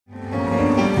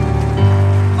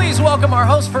welcome our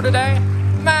host for today,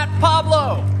 Matt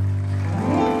Pablo.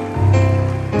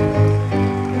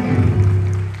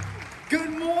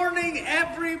 Good morning,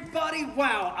 everybody.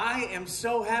 Wow, I am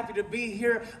so happy to be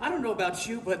here. I don't know about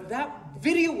you, but that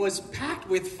video was packed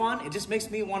with fun. It just makes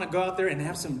me want to go out there and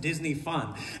have some Disney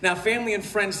fun. Now, family and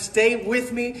friends, stay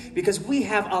with me because we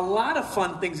have a lot of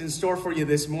fun things in store for you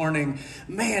this morning.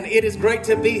 Man, it is great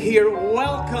to be here.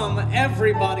 Welcome,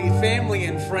 everybody, family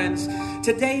and friends.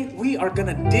 Today, we are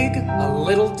going to dig a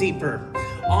little deeper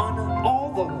on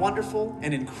all the wonderful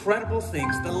and incredible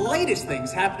things, the latest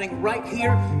things happening right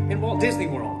here in Walt Disney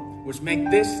World, which make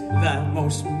this the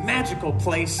most magical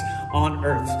place on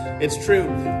earth. It's true.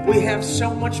 We have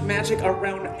so much magic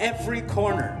around every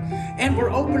corner. And we're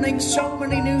opening so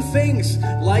many new things,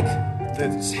 like the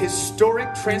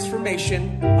historic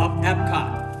transformation of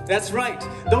Epcot. That's right.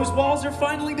 Those walls are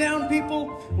finally down,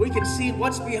 people. We can see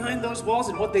what's behind those walls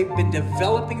and what they've been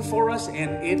developing for us,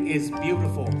 and it is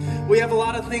beautiful. We have a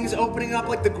lot of things opening up,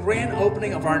 like the grand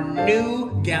opening of our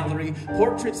new gallery,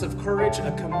 Portraits of Courage,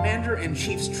 a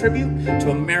Commander-in-Chief's tribute to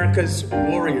America's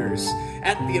warriors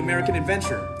at the American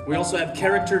Adventure. We also have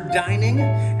character dining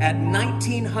at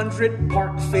 1900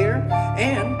 Park Fair,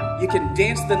 and you can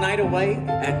dance the night away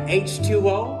at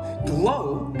H2O,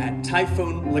 Glow at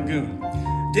Typhoon Lagoon.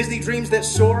 Disney Dreams That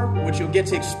Soar, which you'll get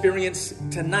to experience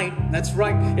tonight. That's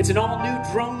right, it's an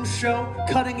all-new drone show,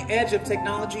 cutting edge of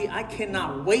technology. I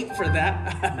cannot wait for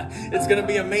that. It's gonna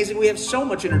be amazing. We have so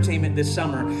much entertainment this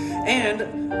summer.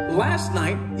 And last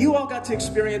night, you all got to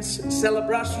experience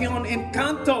Celebración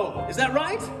Encanto. Is that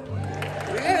right?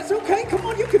 Yeah, it's okay. Come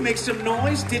on, you can make some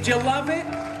noise. Did you love it?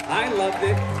 I loved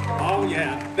it. Oh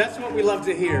yeah, that's what we love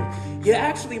to hear. You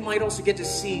actually might also get to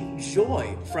see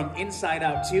Joy from Inside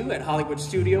Out 2 at Hollywood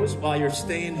Studios while you're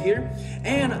staying here.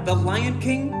 And The Lion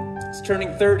King is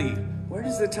turning 30. Where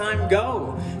does the time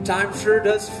go? Time sure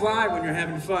does fly when you're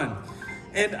having fun.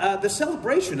 And the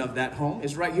celebration of that home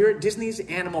is right here at Disney's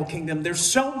Animal Kingdom. There's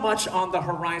so much on the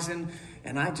horizon,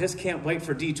 and I just can't wait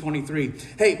for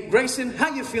D23. Hey, Grayson,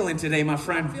 how you feeling today, my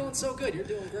friend? I'm feeling so good. You're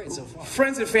doing great so far.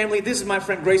 Friends and family, this is my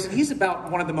friend Grayson. He's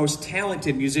about one of the most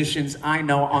talented musicians I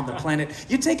know on the planet.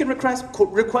 You taking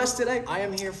requests today? I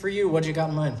am here for you. What you got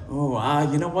in mind? Oh,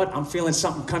 you know what? I'm feeling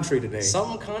something country today.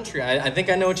 Something country. I think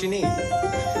I know what you need.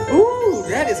 Ooh,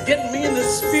 that is getting me in the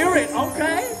spirit,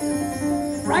 okay?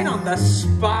 Right on the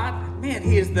spot. Man,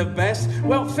 he is the best.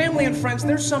 Well, family and friends,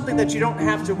 there's something that you don't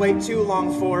have to wait too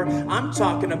long for. I'm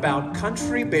talking about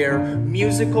Country Bear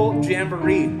Musical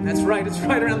Jamboree. That's right, it's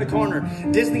right around the corner.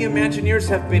 Disney Imagineers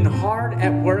have been hard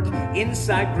at work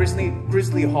inside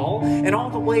Grizzly Hall and all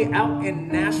the way out in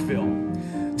Nashville.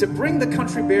 To bring the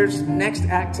Country Bears' next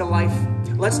act to life,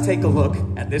 let's take a look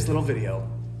at this little video.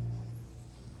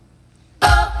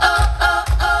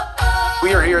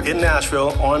 We are here in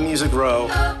Nashville on Music Row,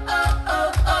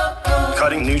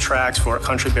 cutting new tracks for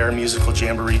Country Bear Musical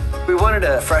Jamboree. We wanted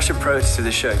a fresh approach to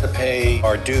the show. To pay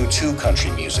our due to country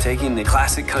music. Taking the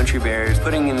classic Country Bears,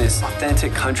 putting in this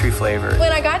authentic country flavor.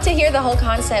 When I got to hear the whole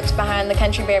concept behind the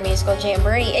Country Bear Musical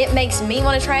Jamboree, it makes me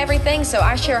want to try everything, so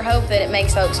I sure hope that it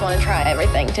makes folks want to try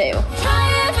everything too.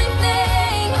 Try everything.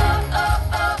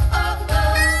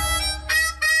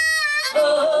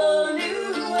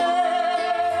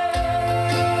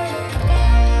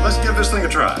 Let's give this thing a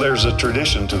try. There's a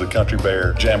tradition to the Country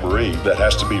Bear Jamboree that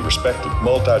has to be respected.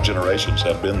 Multi-generations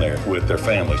have been there with their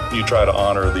families. You try to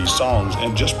honor these songs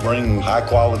and just bring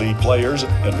high-quality players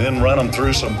and then run them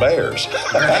through some bears.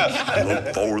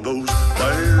 Look for those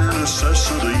bare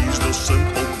necessities, the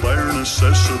simple bare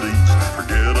necessities.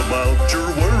 Forget about your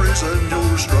worries and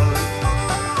your strife.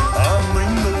 I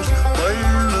mean those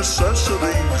bare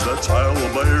necessities, that's how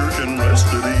a bear can rest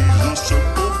at ease. The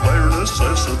simple bare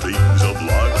necessities of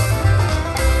life.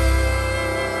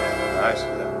 Nice.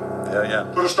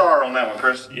 Yeah. Put a star on that one,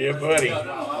 Chris. Yeah, buddy.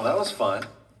 Well, that was fun.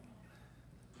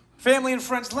 Family and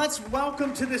friends, let's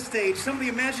welcome to the stage some of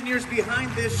the Imagineers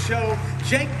behind this show,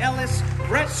 Jake Ellis,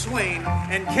 Brett Swain,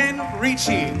 and Ken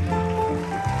Ricci.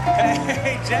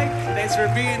 Hey, Jake, thanks for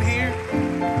being here.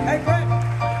 Hey, Brett,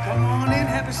 come on in,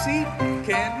 have a seat.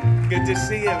 Ken, good to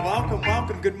see you. Welcome.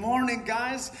 Good morning,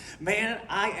 guys. Man,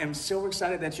 I am so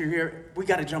excited that you're here. We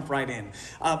got to jump right in.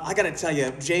 I got to tell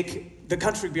you, Jake, the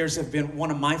Country Bears have been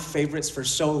one of my favorites for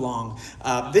so long.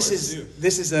 This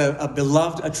is a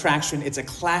beloved attraction. It's a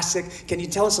classic. Can you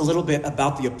tell us a little bit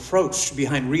about the approach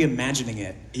behind reimagining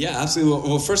it? Yeah, absolutely.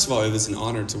 Well, first of all, it was an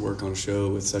honor to work on a show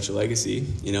with such a legacy,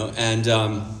 and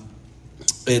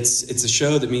it's a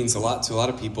show that means a lot to a lot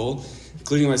of people,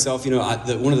 including myself.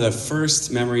 One of the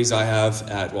first memories I have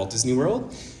at Walt Disney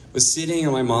World was sitting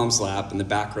on my mom's lap in the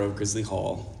back row of Grizzly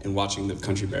Hall and watching the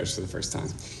Country Bears for the first time.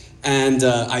 And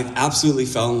I absolutely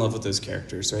fell in love with those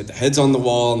characters, right? The heads on the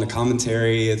wall and the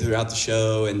commentary throughout the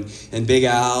show, and Big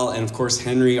Al, and of course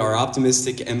Henry, our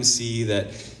optimistic MC that,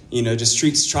 you know, just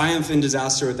treats triumph and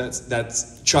disaster with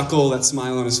that chuckle, that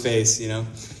smile on his face, you know?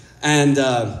 And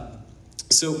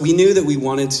so we knew that we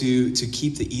wanted to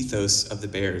keep the ethos of the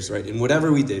Bears, right? And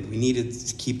whatever we did, we needed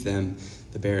to keep them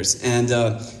the Bears. And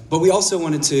but we also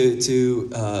wanted to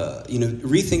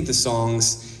rethink the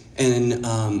songs in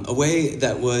a way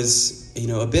that was, you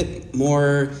know, a bit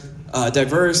more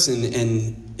diverse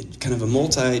and kind of a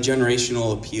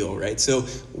multi-generational appeal, right? So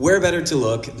where better to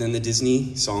look than the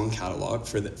Disney song catalog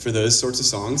for those sorts of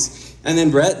songs? And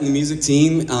then Brett and the music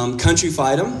team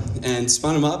countryfied them and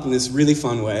spun them up in this really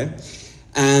fun way.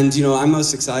 And, you know, I'm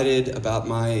most excited about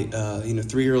my,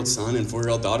 3-year-old son and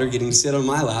 4-year-old daughter getting to sit on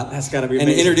my lap. That's gotta be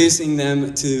amazing. And introducing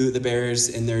them to the Bears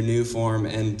in their new form.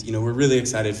 And, you know, we're really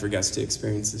excited for guests to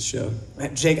experience this show.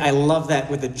 Jake, I love that.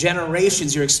 With the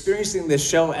generations, you're experiencing this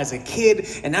show as a kid,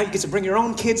 and now you get to bring your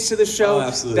own kids to the show. Oh,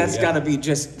 absolutely. That's gotta be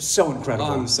just so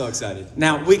incredible. Oh, I'm so excited.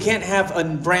 Now, we can't have a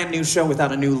brand new show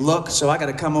without a new look, so I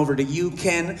gotta come over to you,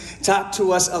 Ken. Talk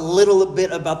to us a little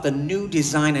bit about the new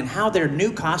design and how their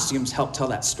new costumes help tell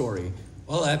that story.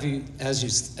 Well, as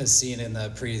you've seen in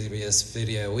the previous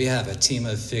video, we have a team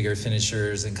of figure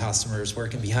finishers and costumers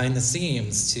working behind the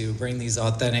scenes to bring these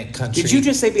authentic country... Did you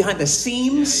just say behind the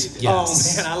seams?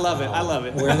 Yes. Oh, man, I love it. I love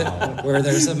it. Where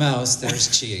there's a mouse,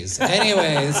 there's cheese.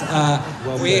 Anyways,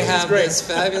 we have this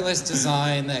fabulous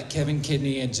design that Kevin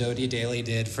Kidney and Jody Daly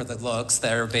did for the looks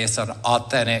that are based on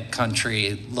authentic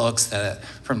country looks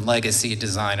from legacy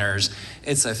designers.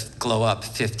 It's a glow up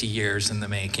 50 years in the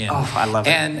making. Oh, I love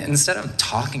it. And instead of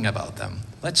talking about them,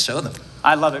 let's show them.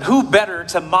 I love it. Who better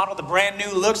to model the brand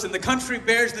new looks than the Country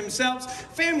Bears themselves?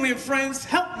 Family and friends,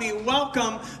 help me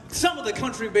welcome some of the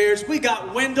Country Bears. We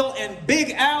got Wendell and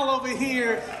Big Al over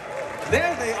here.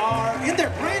 There they are in their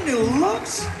brand new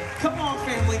looks. Come on,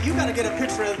 family, you gotta get a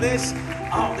picture of this.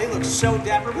 Oh, they look so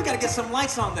dapper. We gotta get some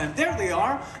lights on them. There they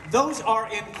are. Those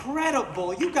are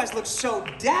incredible. You guys look so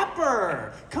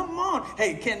dapper. Come on.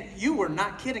 Hey, Ken, you were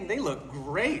not kidding. They look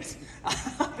great.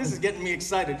 This is getting me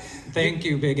excited. Thank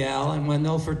you, Big Al and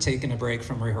Wendell, for taking a break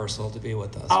from rehearsal to be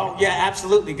with us. Oh, yeah,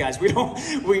 absolutely, guys. We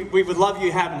would love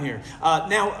you having here.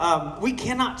 Now, we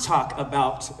cannot talk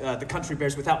about the Country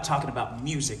Bears without talking about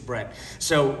music, Brett.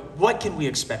 So what can we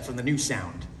expect from the new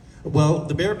sound? Well,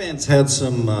 the Bear Band's had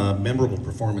some memorable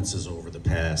performances over the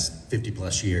past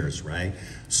 50-plus years, right?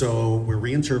 So we're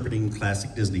reinterpreting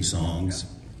classic Disney songs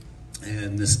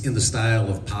and this in the style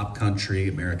of pop country,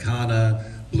 Americana,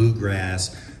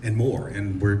 bluegrass, and more.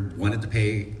 And we wanted to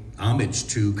pay homage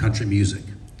to country music.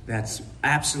 That's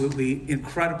absolutely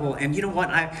incredible. And you know what?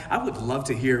 I would love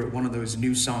to hear one of those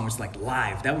new songs like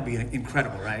live. That would be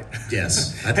incredible, right?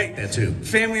 Yes, I think that too.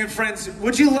 Family and friends,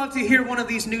 would you love to hear one of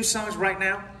these new songs right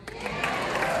now?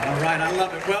 All right, I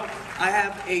love it. Well, I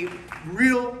have a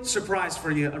real surprise for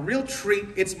you, a real treat.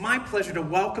 It's my pleasure to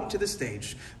welcome to the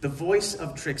stage the voice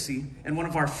of Trixie and one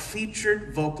of our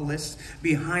featured vocalists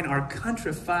behind our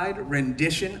countrified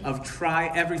rendition of Try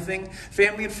Everything.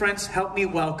 Family and friends, help me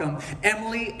welcome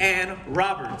Emily Ann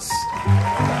Roberts.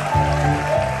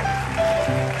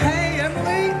 Hey,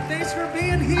 Emily, thanks for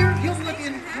being here. You look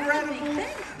incredible.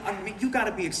 I mean, you got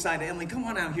to be excited. Emily, come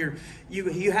on out here.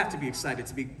 You have to be excited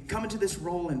to be coming to this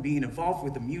role and being involved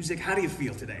with the music. How do you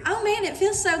feel today? Oh, man, it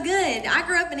feels so good. I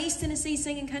grew up in East Tennessee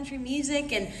singing country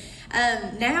music, and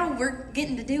now we're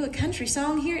getting to do a country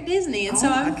song here at Disney, and so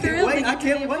I'm thrilled to get to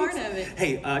be a part of it.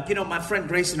 Hey, my friend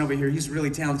Grayson over here, he's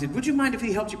really talented. Would you mind if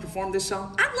he helped you perform this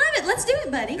song? I'd love it. Let's do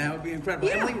it, buddy. That would be incredible.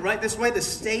 Yeah. Emily, right this way. The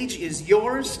stage is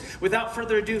yours. Without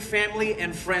further ado, family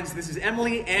and friends, this is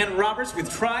Emily Ann Roberts with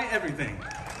Try Everything.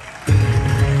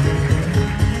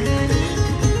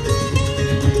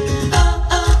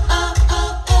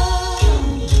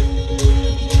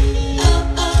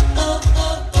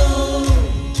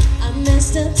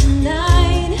 Up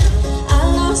tonight,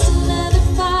 I lost another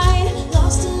fight,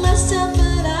 lost in myself,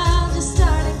 but I'll just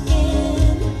start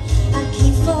again. I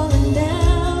keep falling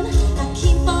down, I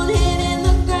keep on hitting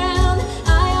the ground.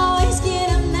 I always get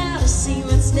up now to see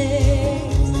what's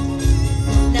next.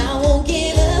 Now I won't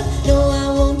give up, no I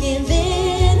won't.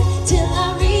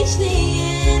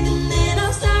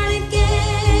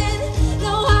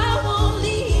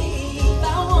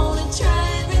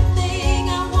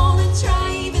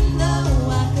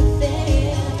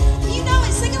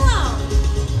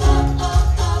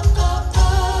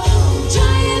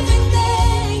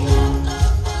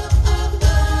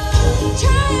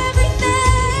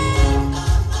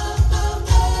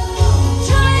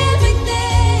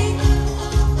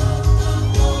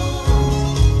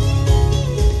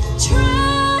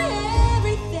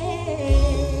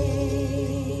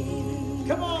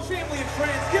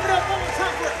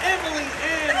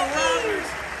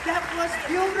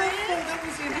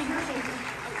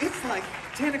 It's like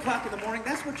 10 o'clock in the morning.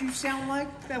 That's what you sound like?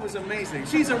 That was amazing.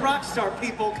 She's a rock star,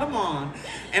 people. Come on.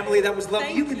 Emily, that was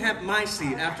lovely. You can have my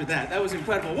seat after that. That was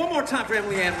incredible. One more time for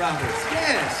Emily Ann Roberts.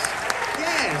 Yes.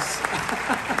 Yes.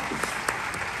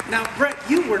 Now, Brett,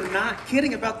 you were not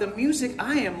kidding about the music.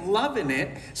 I am loving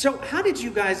it. So how did you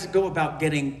guys go about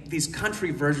getting these country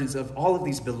versions of all of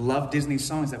these beloved Disney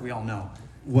songs that we all know?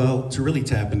 Well, to really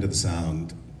tap into the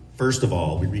sound, first of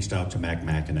all, we reached out to Mac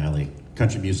McAnally,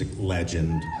 country music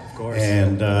legend. Of course.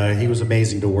 And he was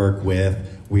amazing to work with.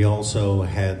 We also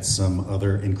had some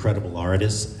other incredible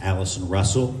artists, Allison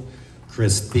Russell,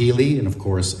 Chris Thiele, and of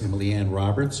course, Emily Ann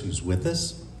Roberts, who's with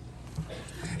us.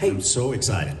 Hey, I'm so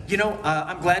excited. You know,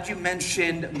 I'm glad you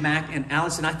mentioned Mac and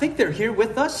Allison. I think they're here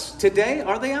with us today.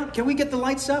 Are they out? Can we get the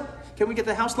lights up? Can we get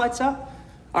the house lights up?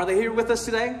 Are they here with us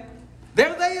today?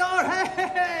 There they are.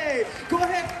 Hey! Go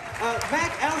ahead.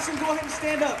 Mac, Allison, go ahead and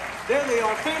stand up. There they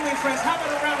are. Family and friends, how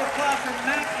about a round of applause for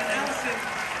Mac and Allison?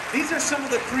 These are some of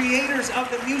the creators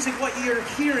of the music, what you're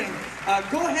hearing.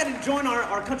 Go ahead and join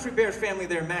our Country Bears family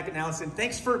there, Mac and Allison.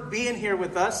 Thanks for being here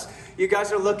with us. You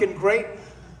guys are looking great.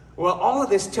 Well, all of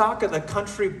this talk of the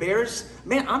Country Bears,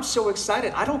 man, I'm so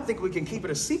excited. I don't think we can keep it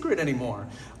a secret anymore.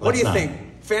 What do you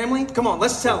think? Family? Come on,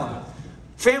 let's tell them.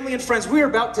 Family and friends, we're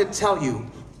about to tell you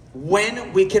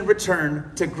when we can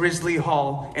return to Grizzly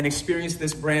Hall and experience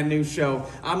this brand new show.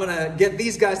 I'm going to get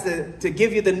these guys to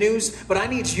give you the news, but I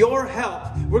need your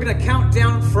help. We're going to count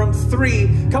down from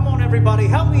 3. Come on, everybody,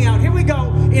 help me out. Here we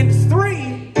go. In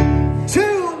 3, 2,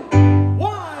 1.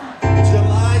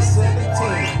 July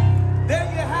 17th. There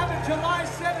you have it, July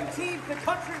 17th. The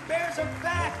Country Bears are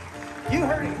back. You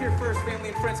heard it here first, family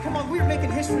and friends. Come on, we're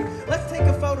making history. Let's take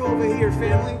a photo over here,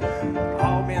 family.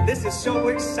 Oh, man, this is so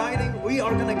exciting. We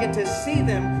are going to get to see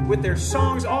them with their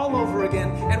songs all over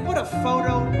again. And what a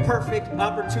photo-perfect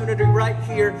opportunity right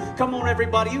here. Come on,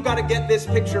 everybody. You got to get this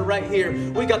picture right here.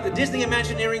 We got the Disney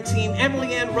Imagineering team,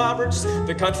 Emily Ann Roberts,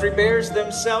 the Country Bears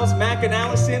themselves, Mac and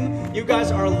Allison. You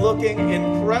guys are looking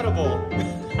incredible.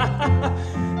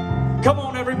 Come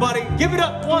on, everybody. Give it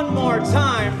up one more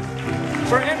time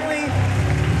for Emily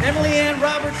Ann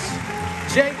Roberts,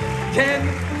 Jake, Ken,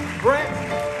 Brett,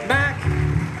 Mac,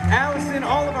 Allison,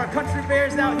 all of our Country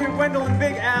Bears out here, Wendell and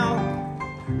Big Al.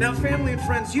 Now, family and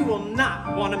friends, you will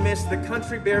not want to miss the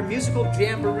Country Bear Musical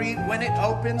Jamboree when it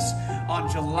opens on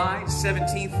July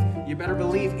 17th. You better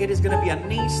believe it is going to be a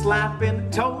knee-slapping,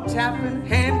 toe-tapping,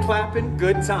 hand-clapping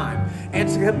good time. And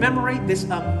to commemorate this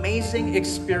amazing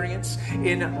experience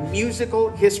in musical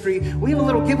history, we have a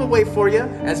little giveaway for you.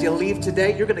 As you leave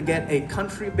today, you're going to get a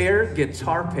Country Bear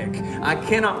guitar pick. I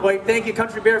cannot wait. Thank you,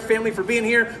 Country Bear family, for being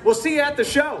here. We'll see you at the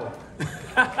show.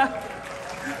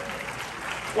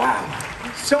 Wow,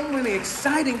 so many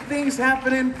exciting things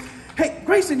happening. Hey,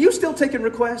 Grayson, you still taking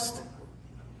requests?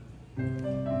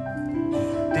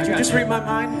 Did you just read my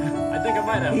mind? I think I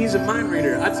might have. He's a mind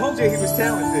reader. I told you he was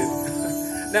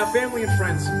talented. Now, family and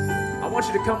friends, I want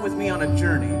you to come with me on a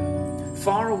journey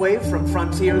far away from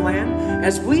Frontierland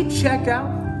as we check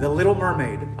out The Little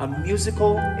Mermaid, a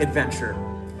musical adventure.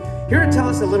 Here to tell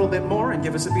us a little bit more and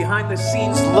give us a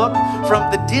behind-the-scenes look from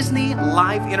the Disney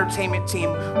Live Entertainment team,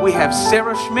 we have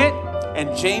Sarah Schmidt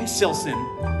and James Silson.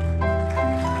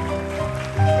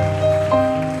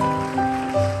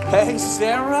 Hey,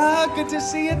 Sarah, good to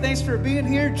see you. Thanks for being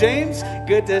here. James,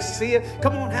 good to see you.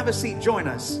 Come on, have a seat. Join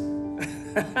us.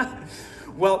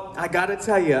 Well, I gotta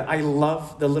tell you, I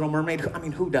love The Little Mermaid. I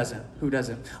mean, who doesn't? Who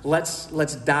doesn't?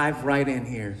 Let's dive right in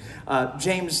here.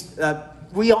 James,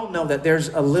 we all know that there's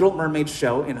a Little Mermaid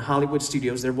show in Hollywood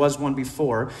studios. There was one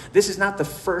before. This is not the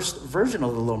first version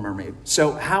of The Little Mermaid.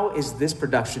 So how is this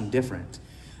production different?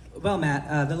 Well,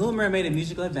 Matt, The Little Mermaid, A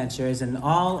Musical Adventure is an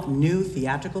all-new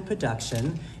theatrical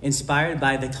production inspired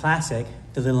by the classic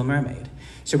The Little Mermaid.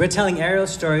 So we're telling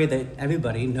Ariel's story that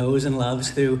everybody knows and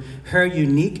loves through her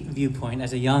unique viewpoint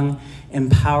as a young,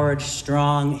 empowered,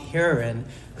 strong heroine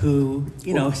who,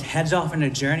 you know, heads off on a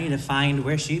journey to find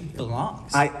where she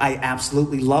belongs. I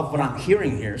absolutely love what I'm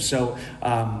hearing here. So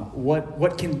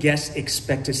what can guests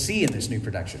expect to see in this new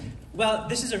production? Well,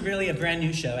 this is really a brand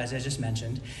new show, as I just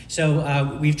mentioned.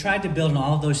 So we've tried to build on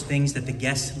all of those things that the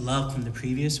guests loved from the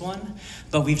previous one,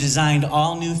 but we've designed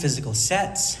all new physical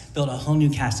sets, built a whole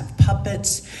new cast of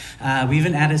puppets. We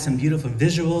even added some beautiful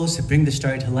visuals to bring the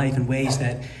story to life in ways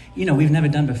that, you know, we've never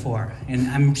done before. And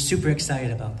I'm super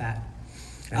excited about that.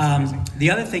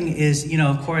 The other thing is, you know,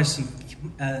 of course,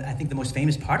 I think the most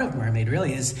famous part of Mermaid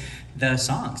really is the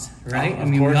songs, right? I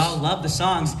mean, we all love the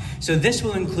songs. So this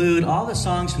will include all the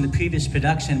songs from the previous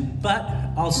production, but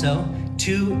also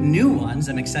 2 new ones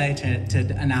I'm excited to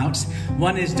announce.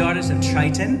 One is Daughters of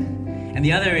Triton, And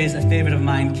the other is a favorite of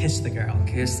mine, Kiss the Girl.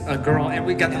 Kiss a Girl. And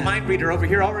we got the mind reader over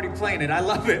here already playing it. I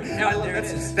love it.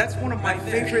 That's one of my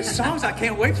favorite songs. I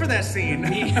can't wait for that scene. I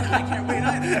can't wait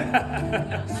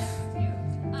either.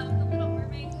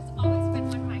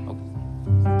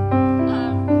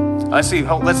 Let's see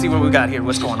what we got here.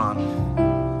 What's going on?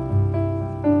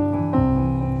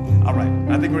 All right.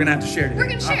 I think we're going to have to share today. We're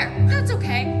going to share. That's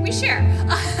okay. We share.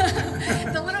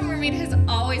 The Little Mermaid has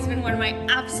always been one of my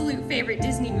absolute favorite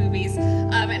Disney movies.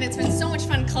 And it's been so much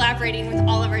fun collaborating with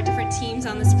all of our different teams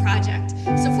on this project.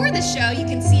 So for this show, you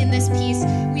can see in this piece,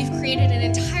 we've created an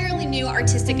entirely new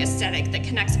artistic aesthetic that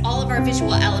connects all of our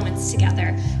visual elements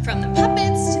together. From the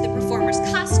puppets to the performers'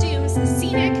 costumes, the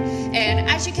scenic, and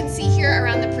as you can see here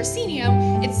around the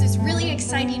proscenium, it's this really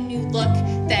exciting new look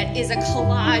that is a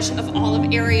collage of all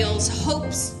of Ariel's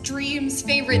hopes, dreams,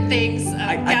 favorite things.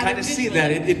 I kind of see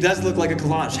that. It does look like a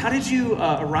collage. How did you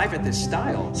arrive at this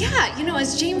style? Yeah, you know,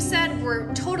 as James said,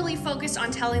 we're totally focused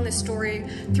on telling the story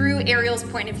through Ariel's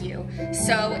point of view.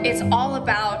 So it's all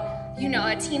about, you know,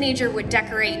 a teenager would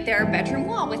decorate their bedroom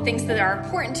wall with things that are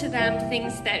important to them,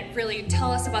 things that really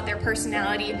tell us about their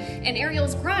personality, and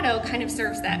Ariel's grotto kind of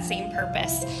serves that same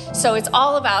purpose. So it's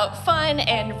all about fun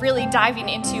and really diving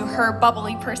into her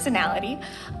bubbly personality.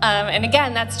 And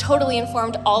again, that's totally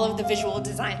informed all of the visual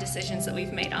design decisions that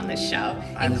we've made on this show,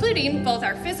 including both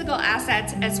our physical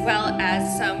assets as well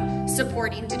as some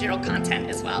supporting digital content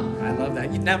as well. I love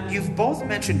that. Now, you've both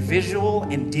mentioned visual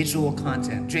and digital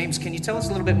content. James, can you tell us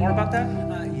a little bit more about that?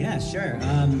 Yeah, sure.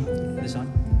 This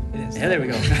on? It is. Yeah, there we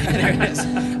go. There it is.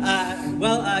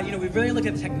 You know, we've really looked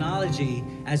at technology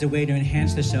as a way to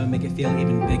enhance the show and make it feel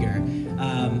even bigger.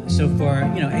 So for,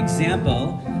 you know,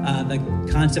 example, the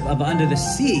concept of Under the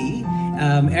Sea,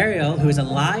 Ariel, who is a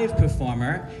live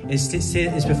performer,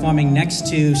 is performing next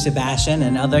to Sebastian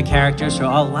and other characters who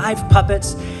are all live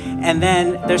puppets. And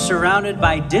then they're surrounded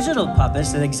by digital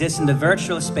puppets that exist in the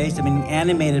virtual space that have been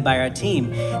animated by our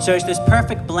team. So it's this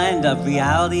perfect blend of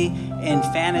reality and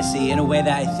fantasy in a way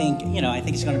that I think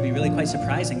is going to be really quite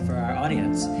surprising for our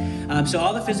audience. So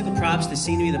all the physical props, the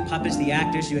scenery, the puppets, the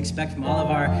actors you expect from all of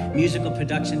our musical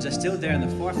productions are still there in the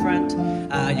forefront.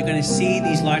 You're going to see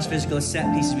these large physical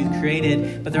set pieces we've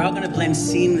created, but they're all going to blend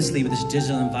seamlessly with this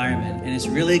digital environment. And it's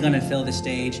really going to fill the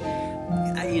stage.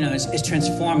 You know, it's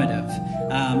transformative,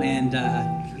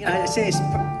 I say it's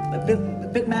a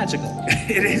bit magical.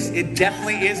 It is. It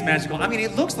definitely is magical. I mean,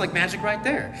 it looks like magic right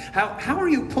there. How are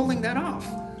you pulling that off?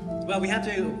 Well, we have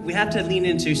to lean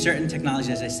into certain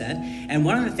technology, as I said, and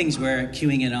one of the things we're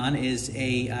queuing in on is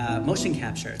a motion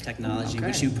capture technology,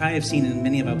 which you probably have seen in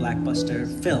many of our blockbuster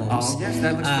films. Oh, yes,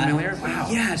 that looks familiar. Wow.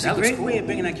 Yeah, it's a great way of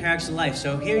bringing that character to life.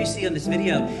 So here you see on this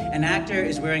video, an actor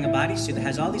is wearing a bodysuit that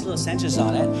has all these little sensors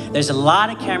on it. There's a lot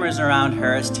of cameras around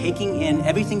her. It's taking in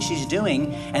everything she's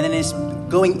doing, and then it's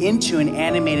going into an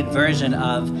animated version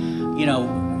of, you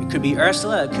know, it could be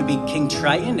Ursula, it could be King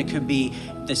Triton, it could be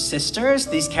the sisters,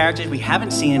 these characters we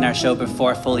haven't seen in our show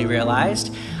before fully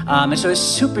realized. And so it's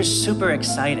super, super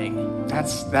exciting.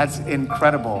 That's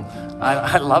incredible.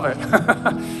 I love it.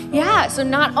 Yeah, so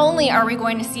not only are we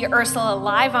going to see Ursula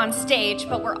live on stage,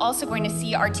 but we're also going to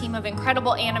see our team of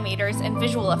incredible animators and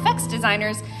visual effects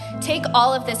designers take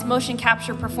all of this motion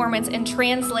capture performance and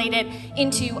translate it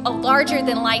into a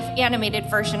larger-than-life animated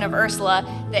version of Ursula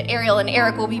that Ariel and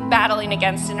Eric will be battling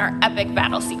against in our epic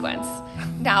battle sequence.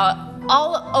 Now,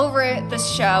 all over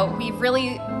this show, we've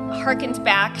really harkened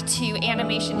back to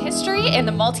animation history and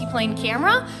the multi-plane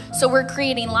camera. So we're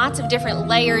creating lots of different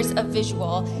layers of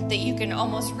visual that you can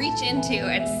almost reach into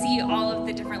and see all of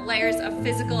the different layers of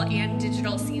physical and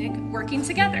digital scenic working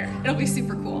together. It'll be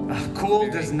super cool. Cool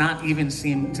does not even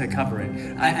seem to cover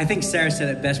it. I think Sarah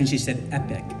said it best when she said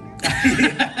epic.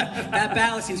 That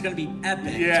battle scene is going to be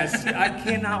epic. Yes, I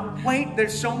cannot wait.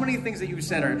 There's so many things that you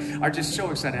said are just so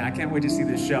exciting. I can't wait to see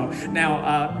this show.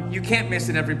 Now, you can't miss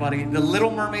it, everybody. The Little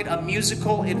Mermaid, a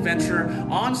musical adventure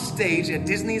on stage at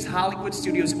Disney's Hollywood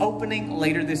Studios, opening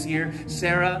later this year.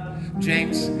 Sarah,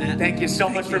 James, Matt, thank you so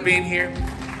much for being here.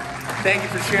 Thank you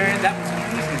for sharing. That was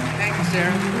amazing. Thank you,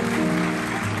 Sarah.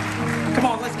 Come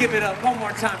on, let's give it up one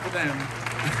more time for them.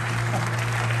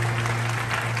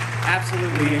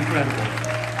 Absolutely incredible.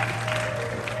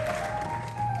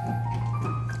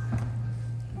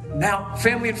 Now,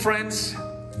 family and friends,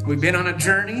 we've been on a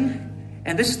journey,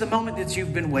 and this is the moment that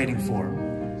you've been waiting for.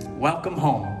 Welcome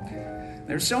home.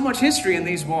 There's so much history in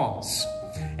these walls.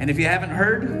 And if you haven't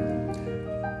heard,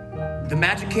 the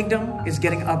Magic Kingdom is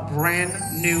getting a brand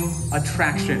new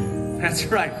attraction. That's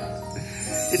right.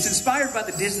 It's inspired by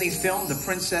the Disney film, The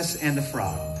Princess and the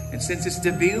Frog. And since its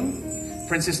debut,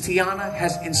 Princess Tiana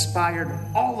has inspired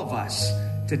all of us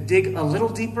to dig a little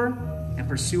deeper and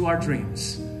pursue our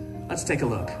dreams. Let's take a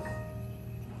look.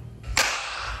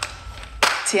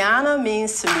 Tiana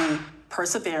means to me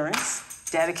perseverance,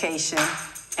 dedication,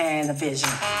 and a vision.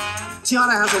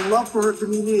 Tiana has a love for her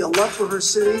community, a love for her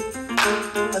city,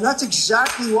 and that's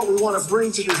exactly what we want to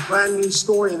bring to this brand new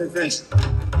story and adventure.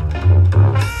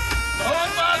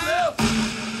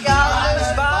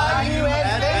 Tiana's Bayou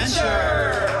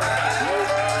Adventure!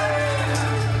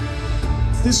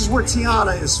 This is where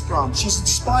Tiana is from. She's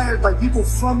inspired by people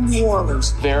from New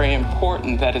Orleans. Very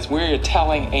important that as we're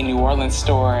telling a New Orleans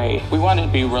story, we want it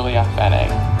to be really authentic.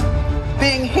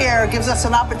 Being here gives us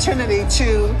an opportunity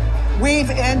to weave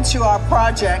into our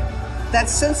project that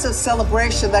sense of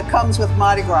celebration that comes with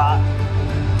Mardi Gras.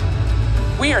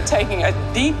 We are taking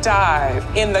a deep dive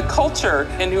in the culture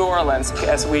in New Orleans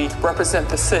as we represent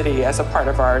the city as a part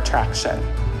of our attraction.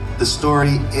 The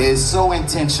story is so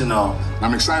intentional.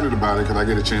 I'm excited about it because I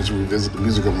get a chance to revisit the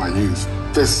music of my youth.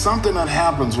 There's something that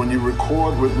happens when you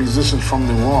record with musicians from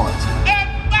New Orleans.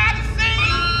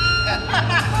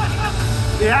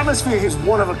 The atmosphere is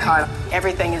one of a kind.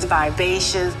 Everything is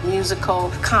vivacious,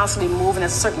 musical, constantly moving a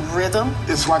certain rhythm.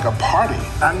 It's like a party.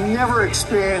 I've never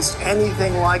experienced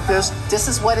anything like this. This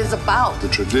is what it's about. The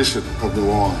tradition of New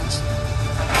Orleans.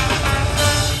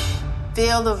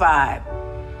 Feel the vibe.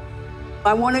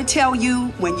 I want to tell you,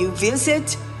 when you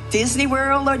visit Disney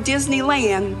World or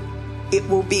Disneyland, it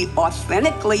will be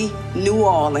authentically New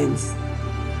Orleans.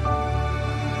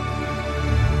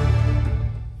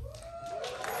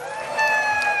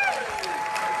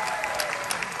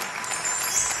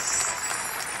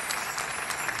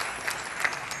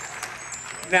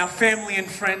 Now, family and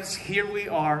friends, here we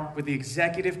are with the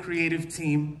executive creative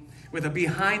team with a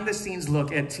behind-the-scenes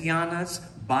look at Tiana's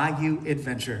Bayou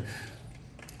Adventure.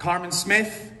 Carmen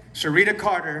Smith, Sharita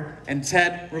Carter, and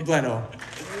Ted Robledo.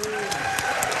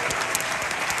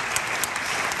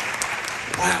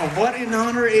 Wow, what an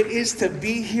honor it is to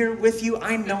be here with you.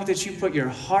 I know that you put your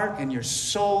heart and your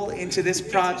soul into this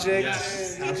project,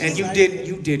 and you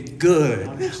did good.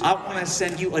 I want to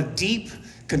send you a deep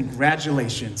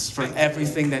congratulations for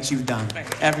everything that you've done.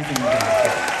 Everything you've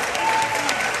done.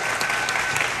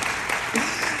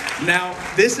 Now,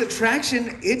 this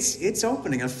attraction, it's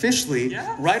opening officially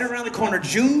right around the corner,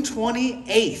 June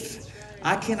 28th.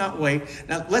 I cannot wait.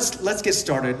 Now, let's get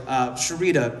started.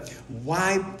 Sharita,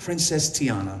 why Princess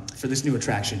Tiana for this new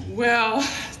attraction? Well,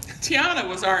 Tiana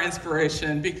was our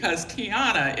inspiration because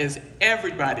Tiana is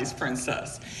everybody's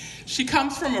princess. She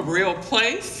comes from a real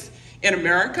place in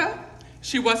America.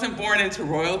 She wasn't born into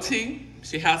royalty.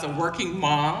 She has a working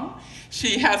mom.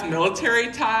 She has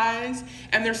military ties.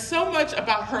 And there's so much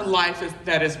about her life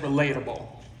that is relatable.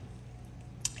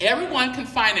 Everyone can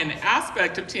find an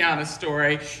aspect of Tiana's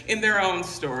story in their own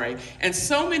story. And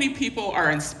so many people are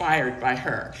inspired by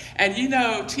her. And you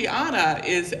know, Tiana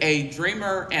is a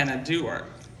dreamer and a doer.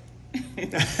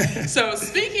 So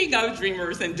speaking of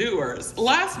dreamers and doers,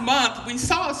 last month we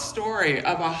saw a story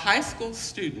of a high school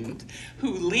student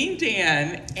who leaned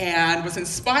in and was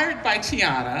inspired by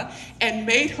Tiana and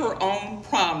made her own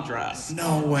prom dress.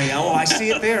 No way. Oh, I see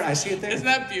it there. I see it there. Isn't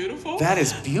that beautiful? That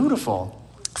is beautiful.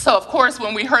 So, of course,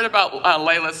 when we heard about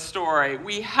Layla's story,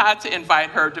 we had to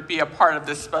invite her to be a part of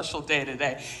this special day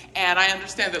today. And I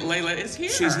understand that Layla is here.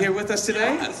 She's here with us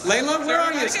today? Yes. Layla, where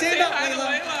are you? Stand up,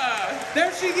 Layla.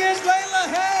 There she is,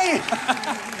 Layla. Hey!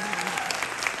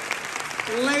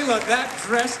 Layla, that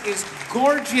dress is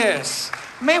gorgeous.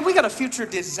 Man, we got a future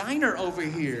designer over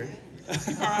here.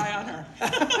 Keep our eye on her.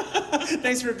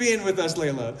 Thanks for being with us,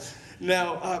 Layla.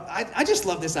 Now, I just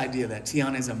love this idea that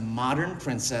Tiana is a modern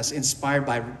princess inspired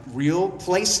by real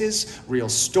places, real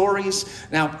stories.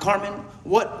 Now, Carmen,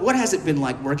 what has it been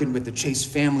like working with the Chase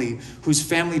family, whose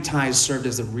family ties served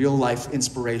as a real-life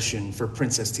inspiration for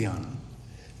Princess Tiana?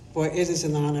 Boy, it is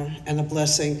an honor and a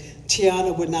blessing.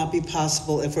 Tiana would not be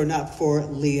possible if it were not for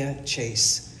Leah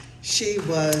Chase. She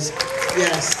was,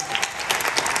 yes,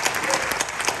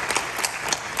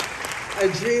 a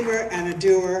dreamer and a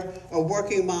doer, a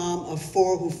working mom of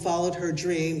 4 who followed her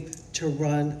dream to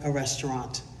run a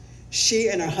restaurant. She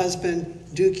and her husband,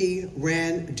 Dookie,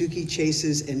 ran Dookie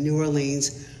Chase's in New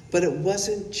Orleans, but it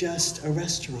wasn't just a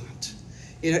restaurant.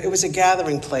 You know, it was a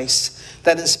gathering place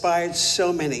that inspired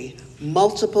so many.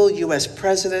 Multiple U.S.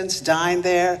 presidents dined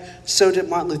there. So did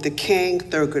Martin Luther King,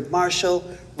 Thurgood Marshall,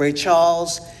 Ray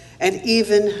Charles, and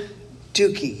even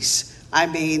Dookies. I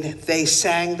mean, they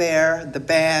sang there, the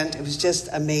band, it was just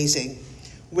amazing.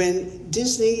 When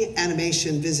Disney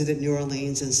Animation visited New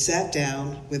Orleans and sat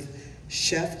down with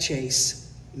Chef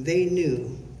Chase, they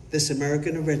knew this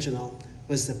American original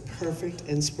was the perfect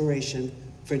inspiration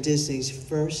for Disney's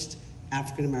first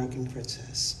African-American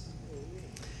princess.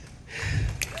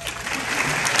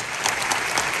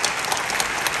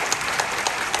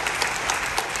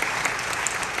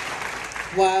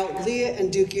 While Leah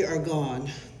and Dookie are gone,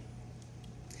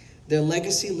 their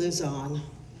legacy lives on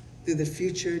through the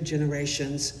future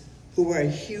generations who were a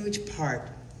huge part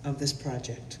of this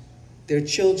project. Their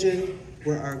children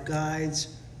were our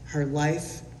guides, her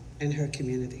life, and her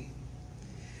community.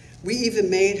 We even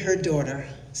made her daughter,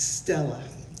 Stella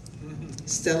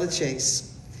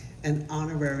Chase, an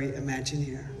honorary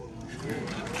Imagineer.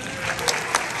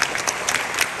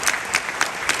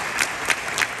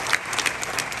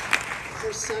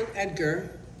 Her son,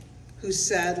 Edgar, who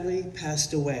sadly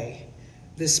passed away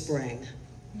this spring,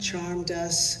 charmed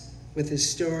us with his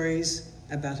stories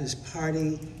about his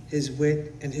party, his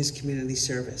wit, and his community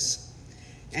service.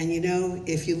 And you know,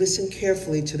 if you listen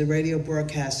carefully to the radio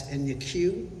broadcast in your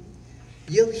queue,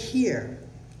 you'll hear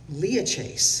Leah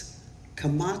Chase,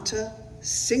 Kamata,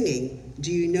 singing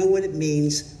Do You Know What It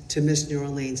Means to Miss New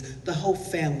Orleans. The whole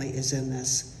family is in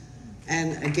this.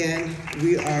 And again,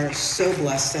 we are so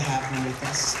blessed to have him with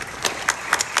us.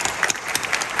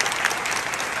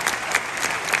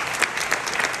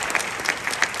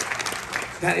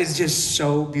 That is just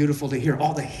so beautiful to hear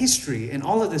all the history and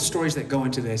all of the stories that go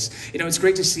into this. You know, it's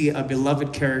great to see a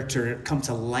beloved character come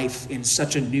to life in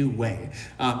such a new way.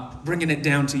 Bringing it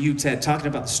down to you, Ted, talking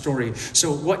about the story.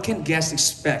 So what can guests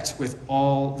expect with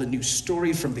all the new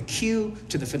story from the queue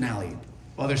to the finale?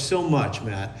 Well, there's so much,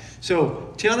 Matt.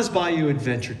 So Tiana's Bayou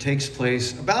adventure takes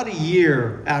place about a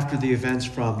year after the events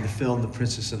from the film The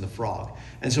Princess and the Frog.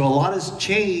 And so a lot has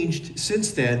changed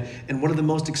since then, and one of the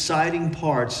most exciting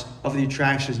parts of the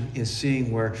attraction is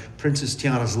seeing where Princess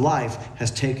Tiana's life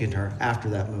has taken her after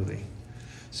that movie.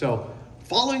 So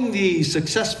following the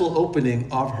successful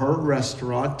opening of her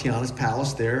restaurant, Tiana's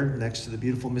Palace, there next to the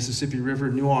beautiful Mississippi River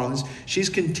in New Orleans, she's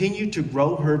continued to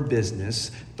grow her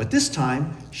business, but this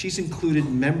time she's included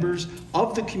members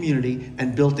of the community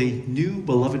and built a new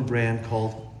beloved brand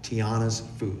called Tiana's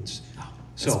Foods.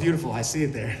 That's beautiful. I see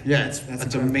it there. Yeah,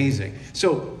 that's amazing.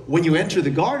 So when you enter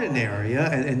the garden area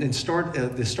and start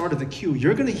the start of the queue,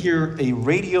 you're going to hear a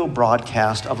radio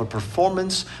broadcast of a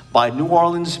performance by New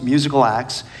Orleans musical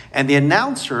acts. And the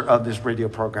announcer of this radio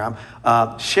program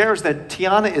shares that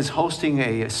Tiana is hosting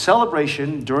a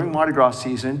celebration during Mardi Gras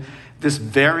season this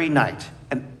very night.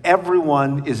 And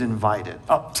everyone is invited.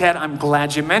 Oh, Ted, I'm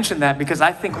glad you mentioned that because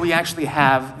I think we actually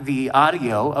have the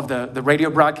audio of the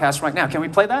radio broadcast right now. Can we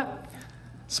play that?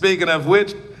 Speaking of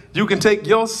which, you can take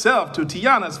yourself to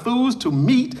Tiana's Foods to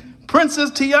meet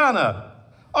Princess Tiana.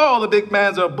 All the big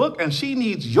bands are booked and she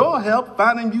needs your help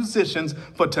finding musicians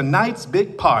for tonight's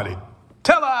big party.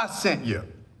 Tell her I sent you.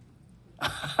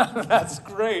 That's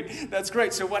great. That's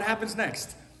great. So what happens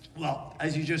next? Well,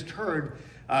 as you just heard,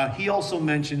 he also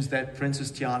mentions that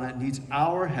Princess Tiana needs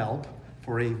our help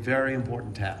for a very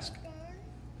important task.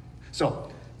 So,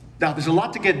 now, there's a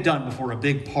lot to get done before a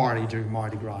big party during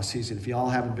Mardi Gras season. If you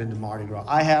all haven't been to Mardi Gras,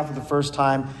 I have for the first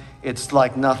time. It's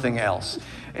like nothing else.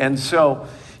 And so,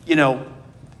 you know,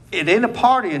 it ain't a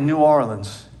party in New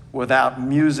Orleans without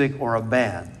music or a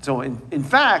band. So, in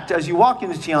fact, as you walk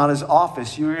into Tiana's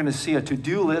office, you're going to see a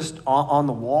to-do list on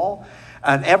the wall,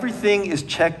 and everything is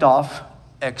checked off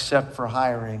except for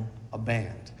hiring a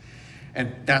band.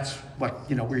 And that's what,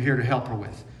 you know, we're here to help her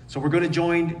with. So we're going to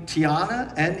join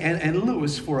Tiana and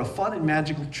Louis for a fun and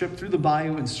magical trip through the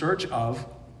bayou in search of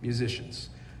musicians.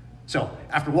 So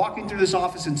after walking through this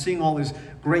office and seeing all this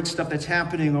great stuff that's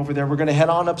happening over there, we're going to head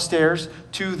on upstairs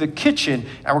to the kitchen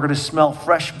and we're going to smell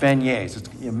fresh beignets. It's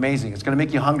amazing. It's going to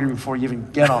make you hungry before you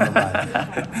even get on the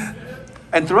ride.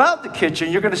 And throughout the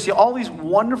kitchen, you're going to see all these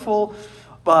wonderful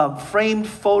framed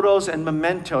photos and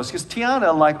mementos. Because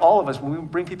Tiana, like all of us, when we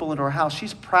bring people into her house,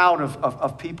 she's proud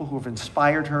of people who have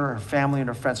inspired her, her family, and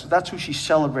her friends. So that's who she's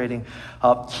celebrating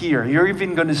here. You're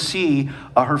even going to see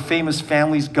her famous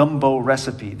family's gumbo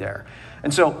recipe there.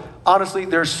 And so, honestly,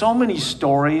 there's so many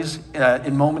stories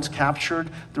and moments captured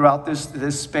throughout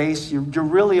this space. You're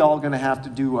really all going to have to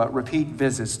do repeat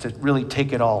visits to really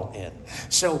take it all in.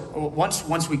 So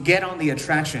once we get on the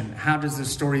attraction, how does the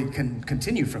story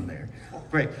continue from there?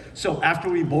 Great. So after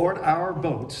we board our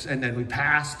boats and then we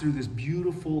pass through this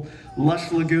beautiful, lush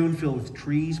lagoon filled with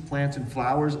trees, plants, and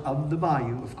flowers of the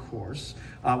bayou, of course,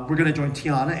 we're going to join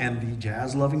Tiana and the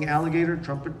jazz-loving alligator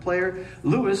trumpet player,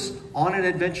 Louis, on an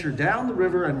adventure down the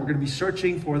river, and we're going to be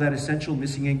searching for that essential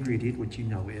missing ingredient, which you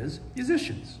know is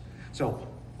musicians. So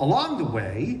along the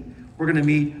way, we're going to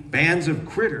meet bands of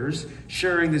critters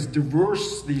sharing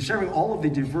all of the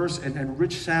diverse and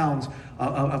rich sounds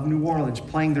of New Orleans,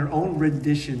 playing their own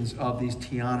renditions of these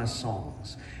Tiana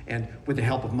songs. And with the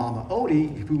help of Mama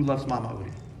Odie, who loves Mama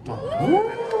Odie?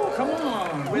 Ooh, come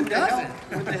on. With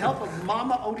the help of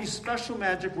Mama Odie's special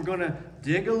magic, we're going to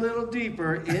dig a little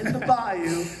deeper in the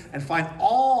bayou and find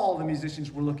all the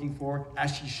musicians we're looking for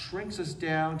as she shrinks us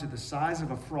down to the size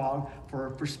of a frog for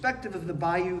a perspective of the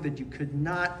bayou that you could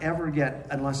not ever get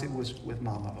unless it was with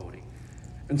Mama Odie.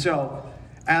 And so,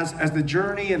 as the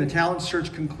journey and the talent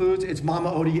search concludes, it's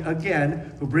Mama Odie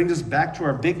again who brings us back to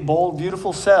our big, bold,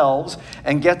 beautiful selves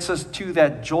and gets us to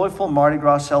that joyful Mardi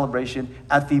Gras celebration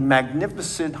at the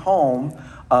magnificent home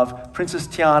of Princess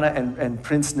Tiana and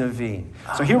Prince Naveen.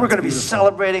 So here we're going to be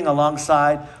celebrating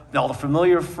alongside all the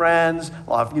familiar friends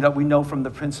that we know from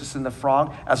The Princess and the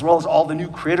Frog, as well as all the new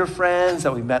critter friends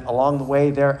that we met along the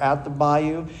way there at the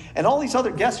bayou, and all these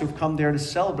other guests who've come there to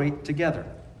celebrate together.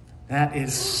 That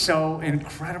is so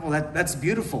incredible. That's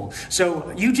beautiful.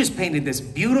 So you just painted this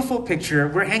beautiful picture.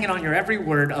 We're hanging on your every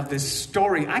word of this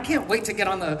story. I can't wait to get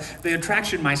on the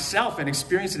attraction myself and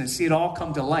experience it and see it all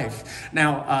come to life.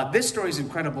 Now, this story is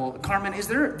incredible. Carmen, is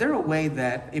there a way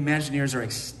that Imagineers are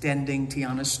extending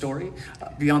Tiana's story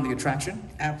beyond the attraction?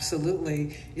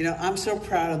 Absolutely. You know, I'm so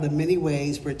proud of the many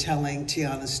ways we're telling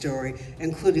Tiana's story,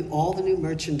 including all the new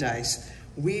merchandise.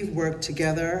 We've worked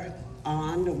together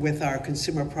with our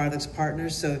consumer products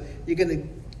partners, so you're going to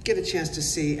get a chance to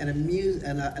see an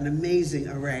amazing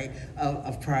array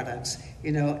of products.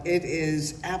 You know, it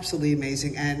is absolutely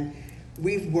amazing, and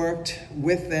we've worked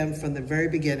with them from the very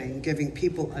beginning, giving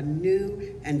people a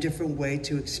new and different way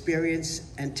to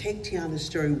experience and take Tiana's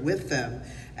story with them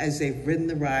as they've ridden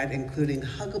the ride, including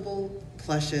huggable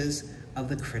plushes of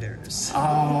the critters.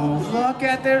 Oh, look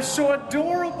at, they're so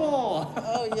adorable.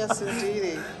 Oh, yes,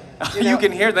 indeed. You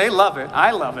can hear they love it.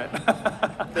 I love it.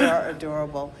 They are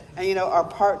adorable. And you know, our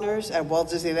partners at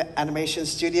Walt Disney Animation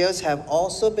Studios have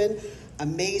also been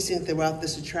amazing throughout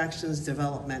this attraction's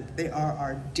development. They are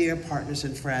our dear partners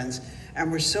and friends.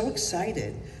 And we're so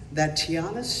excited that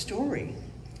Tiana's story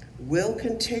will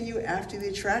continue after the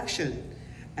attraction.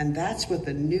 And that's with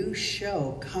a new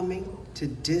show coming to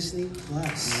Disney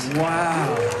Plus.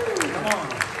 Wow. Come on.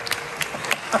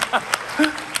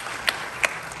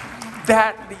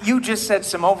 That you just said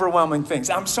some overwhelming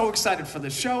things. I'm so excited for the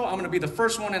show. I'm going to be the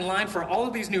first one in line for all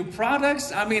of these new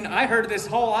products. I mean, I heard this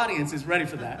whole audience is ready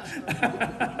for that.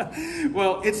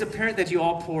 Well, it's apparent that you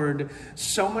all poured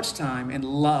so much time and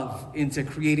love into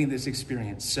creating this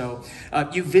experience. So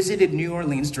you visited New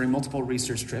Orleans during multiple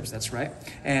research trips, that's right.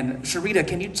 And Sharita,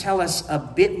 can you tell us a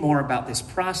bit more about this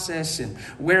process and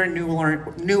where in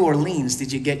New Orleans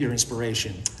did you get your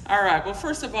inspiration? All right, well,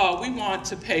 first of all, we want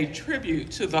to pay tribute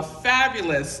to the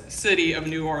fabulous city of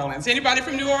New Orleans. Anybody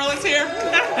from New Orleans here?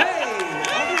 Hey!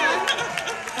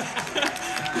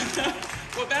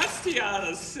 Well, that's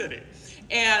Tiana's city.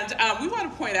 And we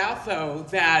want to point out, though,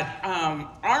 that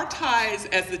our ties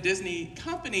as the Disney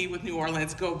company with New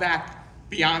Orleans go back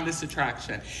beyond this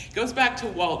attraction. It goes back to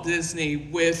Walt Disney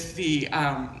with the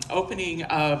opening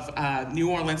of New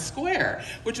Orleans Square,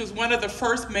 which was one of the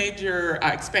first major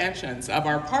expansions of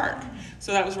our park.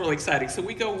 So that was really exciting. So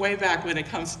we go way back when it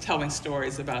comes to telling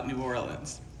stories about New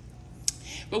Orleans.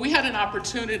 But we had an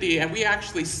opportunity, and we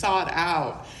actually sought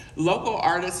out local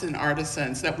artists and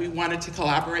artisans that we wanted to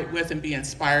collaborate with and be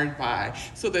inspired by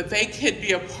so that they could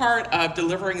be a part of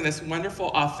delivering this wonderful,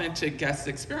 authentic guest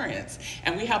experience.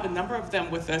 And we have a number of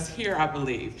them with us here, I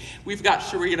believe. We've got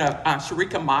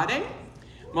Sharika Made,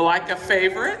 Malika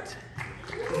Favorite,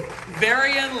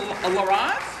 Varian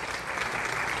Laurent,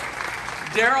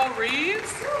 Daryl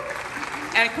Reeves,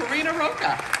 and Karina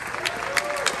Roca.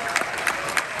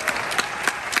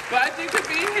 Glad you could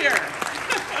be here.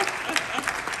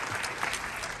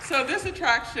 So this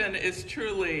attraction is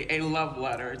truly a love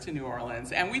letter to New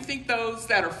Orleans, and we think those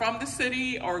that are from the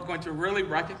city are going to really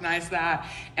recognize that,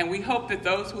 and we hope that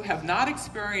those who have not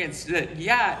experienced it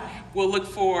yet will look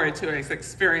forward to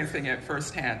experiencing it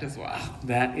firsthand as well.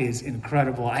 That is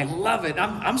incredible. I love it.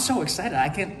 I'm so excited. I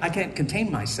can't contain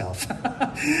myself.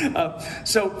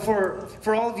 So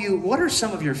for all of you, what are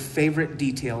some of your favorite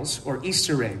details or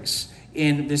Easter eggs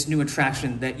in this new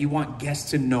attraction that you want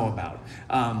guests to know about?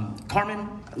 Carmen,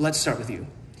 let's start with you.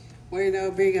 Well, you know,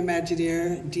 being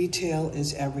Imagineer, detail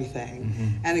is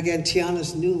everything. And again,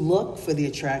 Tiana's new look for the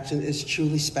attraction is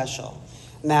truly special.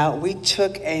 Now, we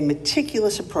took a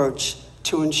meticulous approach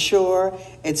to ensure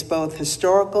it's both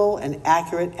historical and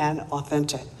accurate and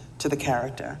authentic to the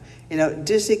character. You know,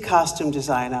 Disney costume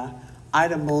designer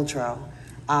Ida Muldrow,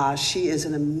 she is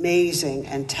an amazing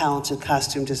and talented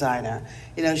costume designer.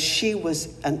 You know, she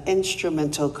was an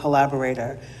instrumental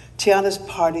collaborator. Tiana's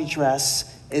party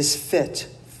dress is fit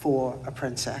for a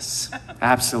princess.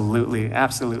 Absolutely,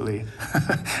 absolutely.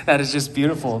 That is just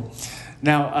beautiful.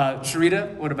 Now,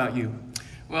 Sharita, what about you?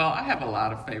 Well, I have a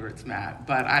lot of favorites, Matt,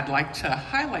 but I'd like to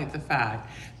highlight the fact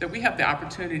that we have the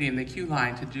opportunity in the queue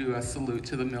line to do a salute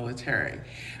to the military.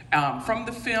 From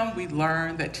the film, we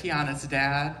learned that Tiana's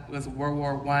dad was a World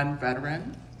War I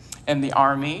veteran in the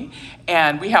Army,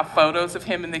 and we have photos of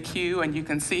him in the queue, and you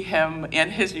can see him in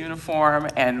his uniform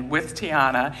and with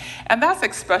Tiana, and that's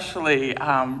especially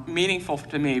meaningful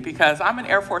to me because I'm an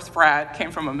Air Force brat,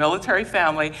 came from a military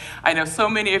family. I know so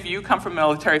many of you come from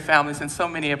military families and so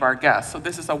many of our guests, so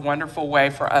this is a wonderful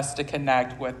way for us to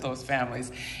connect with those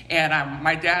families. And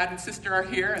my dad and sister are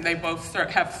here, and they both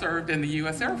have served in the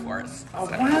U.S. Air Force. Oh,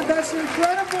 so. Wow, that's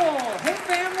incredible. Hey,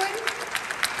 family.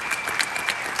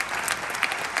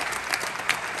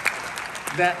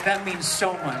 That means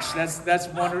so much. That's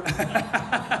wonderful.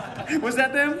 Was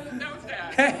that them? That was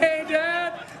Dad. Hey,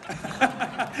 Dad.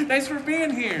 Thanks for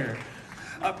being here.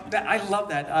 I love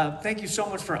that. Thank you so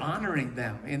much for honoring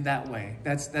them in that way.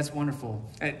 That's wonderful.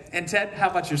 And Ted, how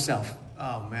about yourself?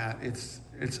 Oh, Matt, it's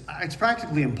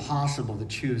practically impossible to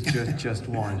choose just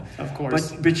one. Of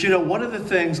course. But you know, one of the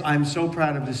things I'm so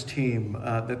proud of this team,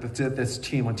 that this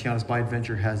team on Tiana's Bayou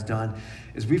Adventure has done,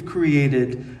 is we've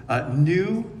created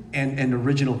new and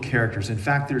original characters. In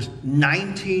fact, there's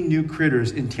 19 new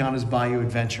critters in Tiana's Bayou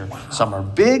Adventure. Wow. Some are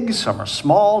big, some are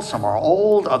small, some are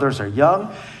old, others are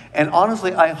young. And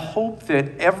honestly, I hope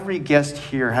that every guest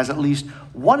here has at least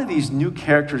one of these new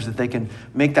characters that they can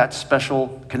make that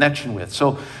special connection with.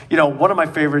 So, you know, one of my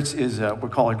favorites is, we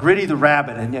call her Gritty the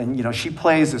Rabbit. And, you know, she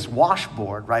plays this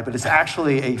washboard, right? But it's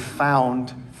actually a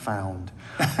found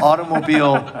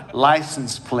automobile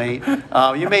license plate.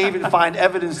 You may even find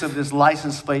evidence of this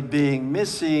license plate being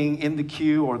missing in the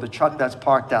queue or the truck that's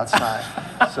parked outside.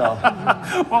 So,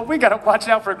 well, we got to watch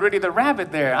out for Gritty the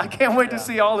Rabbit there. I can't wait to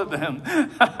see all of them.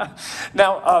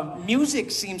 Now,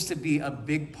 music seems to be a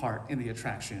big part in the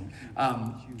attraction.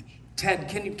 Ted,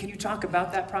 can you talk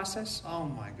about that process? Oh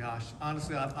my gosh.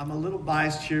 Honestly, I'm a little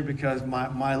biased here because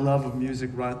my love of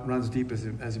music runs deep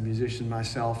as a musician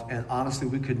myself. And honestly,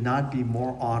 we could not be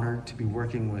more honored to be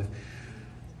working with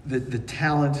the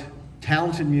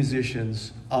talented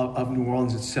musicians of New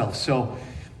Orleans itself. So,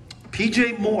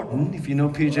 P.J. Morton, if you know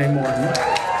P.J. Morton,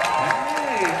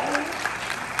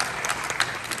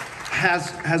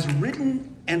 has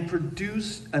written and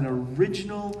produced an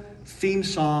original theme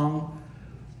song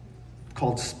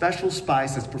called Special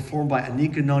Spice that's performed by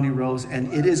Anika Noni Rose,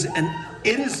 and it is an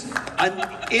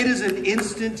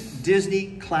instant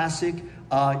Disney classic.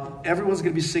 Everyone's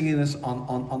going to be singing this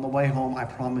on the way home. I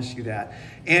promise you that.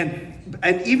 And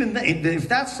even if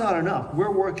that's not enough,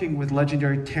 we're working with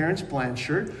legendary Terrence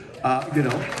Blanchard. You know,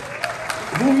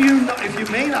 whom you know, if you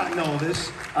may not know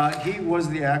this, he was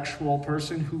the actual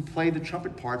person who played the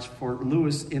trumpet parts for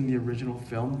Lewis in the original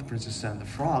film, The Princess and the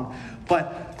Frog.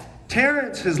 But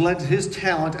Terrence has lent his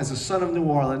talent as a son of New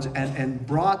Orleans and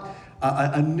brought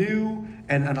a new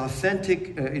and an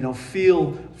authentic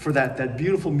feel for that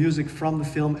beautiful music from the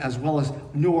film, as well as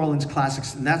New Orleans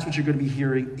classics, and that's what you're going to be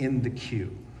hearing in the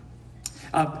queue.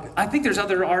 I think there's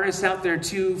other artists out there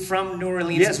too from New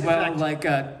Orleans as well. Like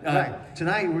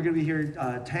tonight we're going to be hearing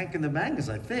Tank and the Bangas,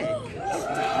 I think.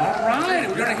 All right,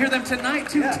 we're going to hear them tonight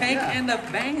too. Yeah, Tank and the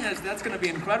Bangas. That's going to be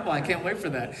incredible. I can't wait for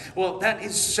that. Well, that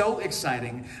is so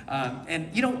exciting.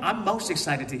 And you know, I'm most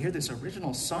excited to hear this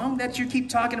original song that you keep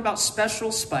talking about,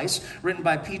 Special Spice, written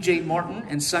by P.J. Morton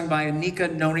and sung by Anika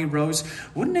Noni Rose.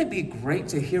 Wouldn't it be great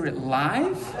to hear it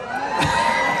live?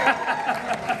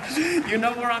 You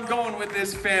know where I'm going with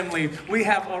this, family. We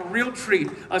have a real treat,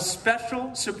 a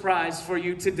special surprise for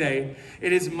you today.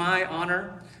 It is my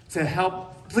honor to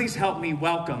please help me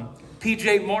welcome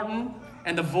P.J. Morton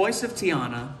and the voice of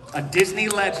Tiana, a Disney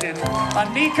legend,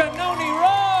 Anika Noni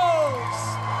Rose.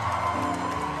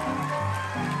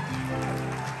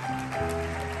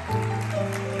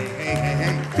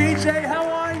 Hey. P.J., how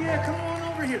are you? Come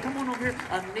on over here.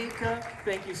 Anika,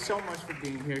 thank you so much for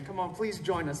being here. Come on, please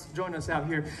join us out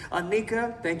here.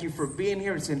 Anika, thank you for being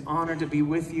here. It's an honor to be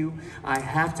with you. I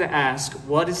have to ask,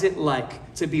 what is it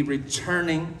like to be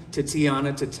returning to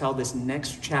Tiana to tell this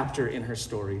next chapter in her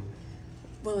story?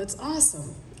 Well, it's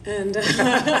awesome. And,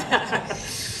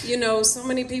 you know, so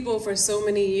many people for so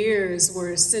many years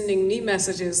were sending me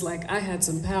messages like I had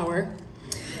some power,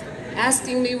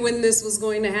 asking me when this was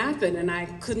going to happen, and I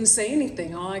couldn't say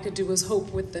anything. All I could do was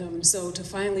hope with them. So to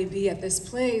finally be at this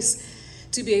place,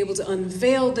 to be able to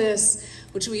unveil this,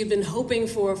 which we have been hoping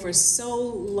for so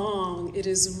long, it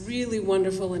is really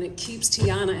wonderful, and it keeps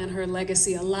Tiana and her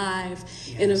legacy alive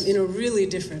in a really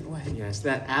different way. Yes,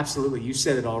 that absolutely. You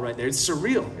said it all right there. It's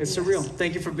surreal. It's surreal.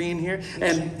 Thank you for being here.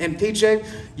 And PJ,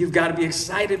 you've got to be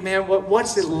excited, man.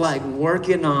 What's it like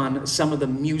working on some of the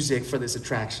music for this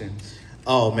attraction?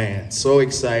 Oh man, so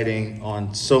exciting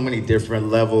on so many different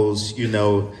levels. You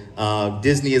know,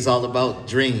 Disney is all about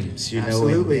dreams, you know,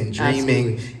 and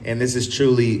dreaming. Absolutely. And this is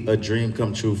truly a dream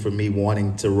come true for me,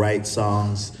 wanting to write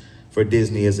songs for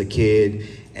Disney as a kid.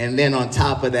 And then on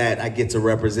top of that, I get to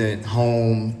represent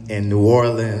home in New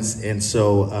Orleans. And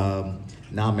so,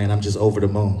 nah, man, I'm just over the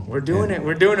moon. We're doing it.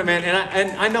 We're doing it, man.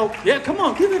 And I know, yeah, come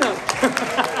on, give it up.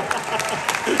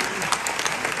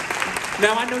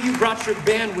 Now, I know you brought your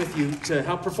band with you to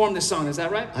help perform this song. Is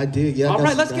that right? I did, yeah. All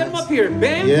right, let's get them up here.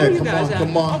 Band, yeah, where are you guys at?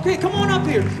 Come on. Okay, come on up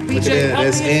here. Look at that.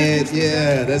 That's Ed.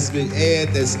 Yeah, that's Big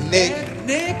Ed. That's Nick. Ed,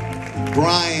 Nick.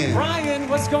 Brian. Brian,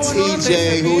 what's going on?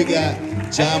 TJ, who we got?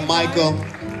 John Michael.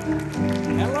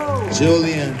 Hello.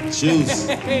 Julian. Juice.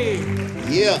 Hey.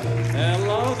 Yeah.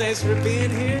 Hello, thanks for being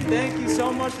here. Thank you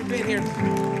so much for being here.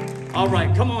 All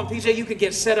right, come on, PJ, you can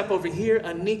get set up over here.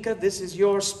 Anika, this is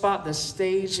your spot. The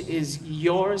stage is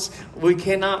yours. We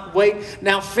cannot wait.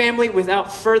 Now, family,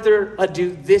 without further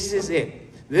ado, this is it.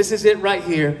 This is it right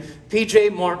here.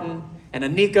 PJ Morton and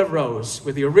Anika Rose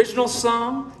with the original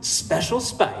song, Special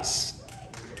Spice.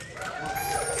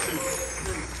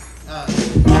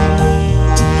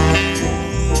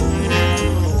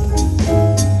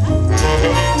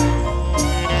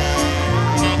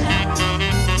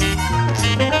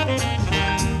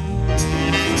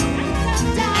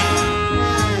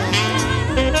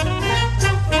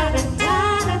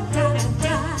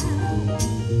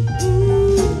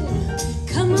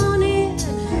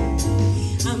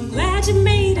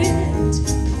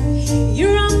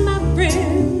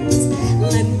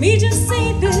 Me just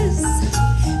say this,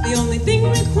 the only thing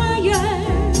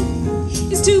required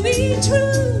is to be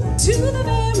true to the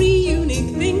very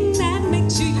unique thing that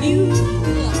makes you you.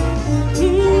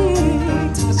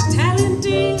 Toss your talent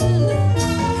in,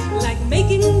 like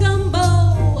making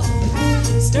gumbo.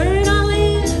 Stir it all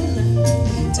in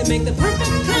to make the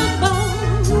perfect combo.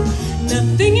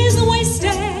 Nothing is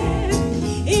wasted,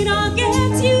 it all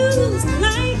gets used.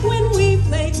 Like when we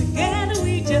play together,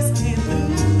 we just can't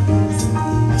lose.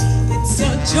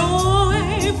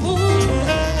 Joyful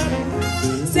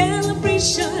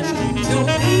celebration, no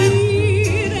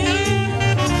need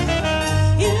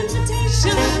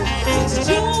invitation. It's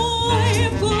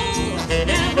joyful,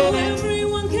 now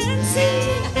everyone can see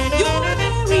your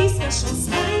very special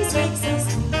spice makes us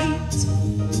complete.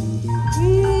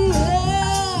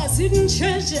 Hidden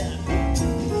treasure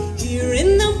here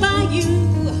in the bayou.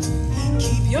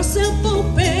 Keep yourself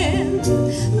open,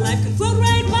 life can float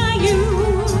right by you.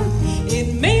 It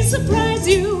may surprise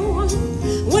you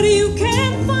what you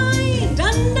can find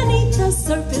underneath the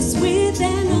surface with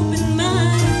an open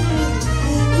mind.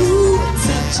 Ooh, it's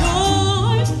a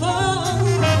joyful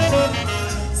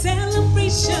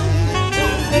celebration.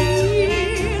 Don't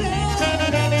need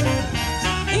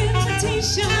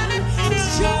invitation. It's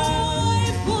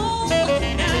joyful.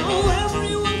 Now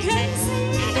everyone can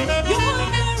see your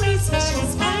very special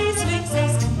spice makes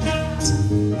us complete.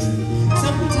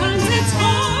 Sometimes it's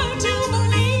hard to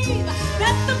believe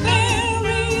that the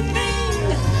very thing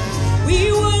we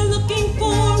were looking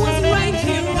for was right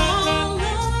here all along.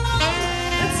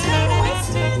 Let's not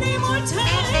waste any more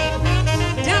time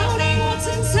doubting what's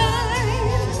inside.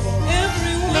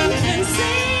 Everyone can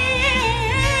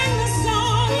sing the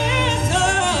song. It's a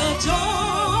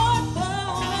joyful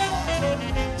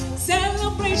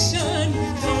celebration.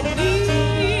 Don't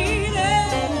need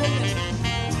an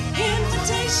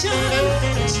invitation.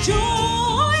 It's joyful.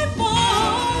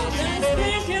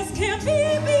 Can't be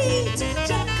beat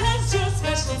just because your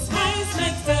special spice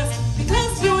makes us,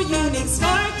 because your unique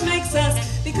spark makes us,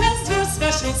 because your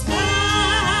special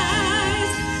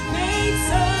spice makes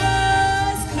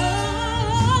us complete.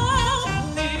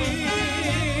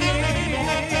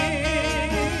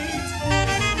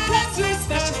 Because your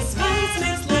special spice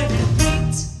makes life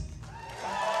complete.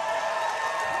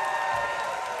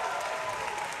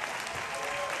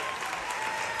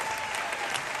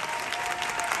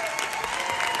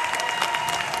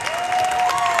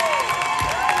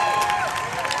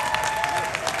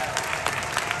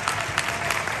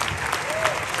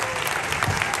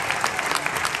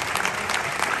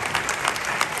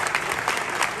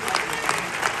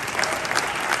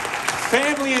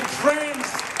 Family and friends,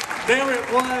 there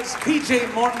it was,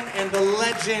 PJ Morton and the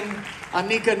legend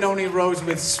Anika Noni Rose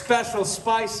with Special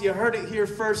Spice. You heard it here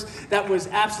first. That was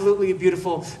absolutely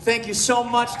beautiful. Thank you so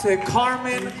much to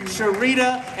Carmen,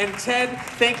 Sharita, and Ted.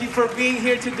 Thank you for being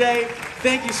here today.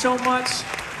 Thank you so much.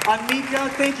 Anika,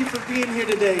 thank you for being here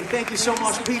today. Thank you so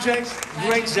much, PJ.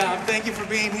 Great job. Thank you for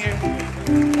being here.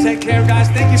 Take care, guys.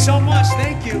 Thank you so much.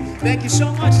 Thank you. Thank you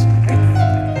so much. Hey.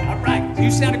 All right. You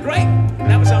sounded great.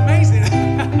 That was amazing.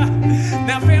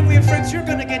 Now, family and friends, you're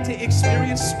going to get to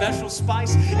experience Special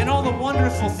Spice and all the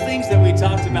wonderful things that we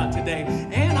talked about today.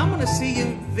 And I'm going to see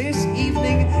you this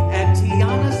evening at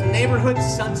Tiana's Neighborhood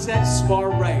Sunset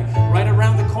Soiree, right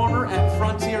around the corner at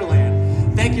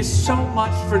Frontierland. Thank you so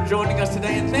much for joining us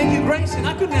today, and thank you, Grayson.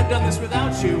 I couldn't have done this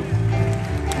without you.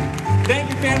 Thank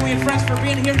you, family and friends, for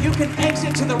being here. You can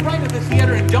exit to the right of the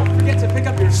theater, and don't forget to pick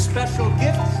up your special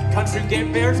gift, Country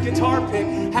Bears guitar pick.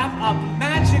 Have a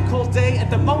magical day at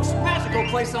the most magical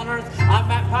place on earth. I'm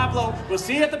Matt Pablo. We'll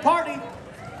see you at the party.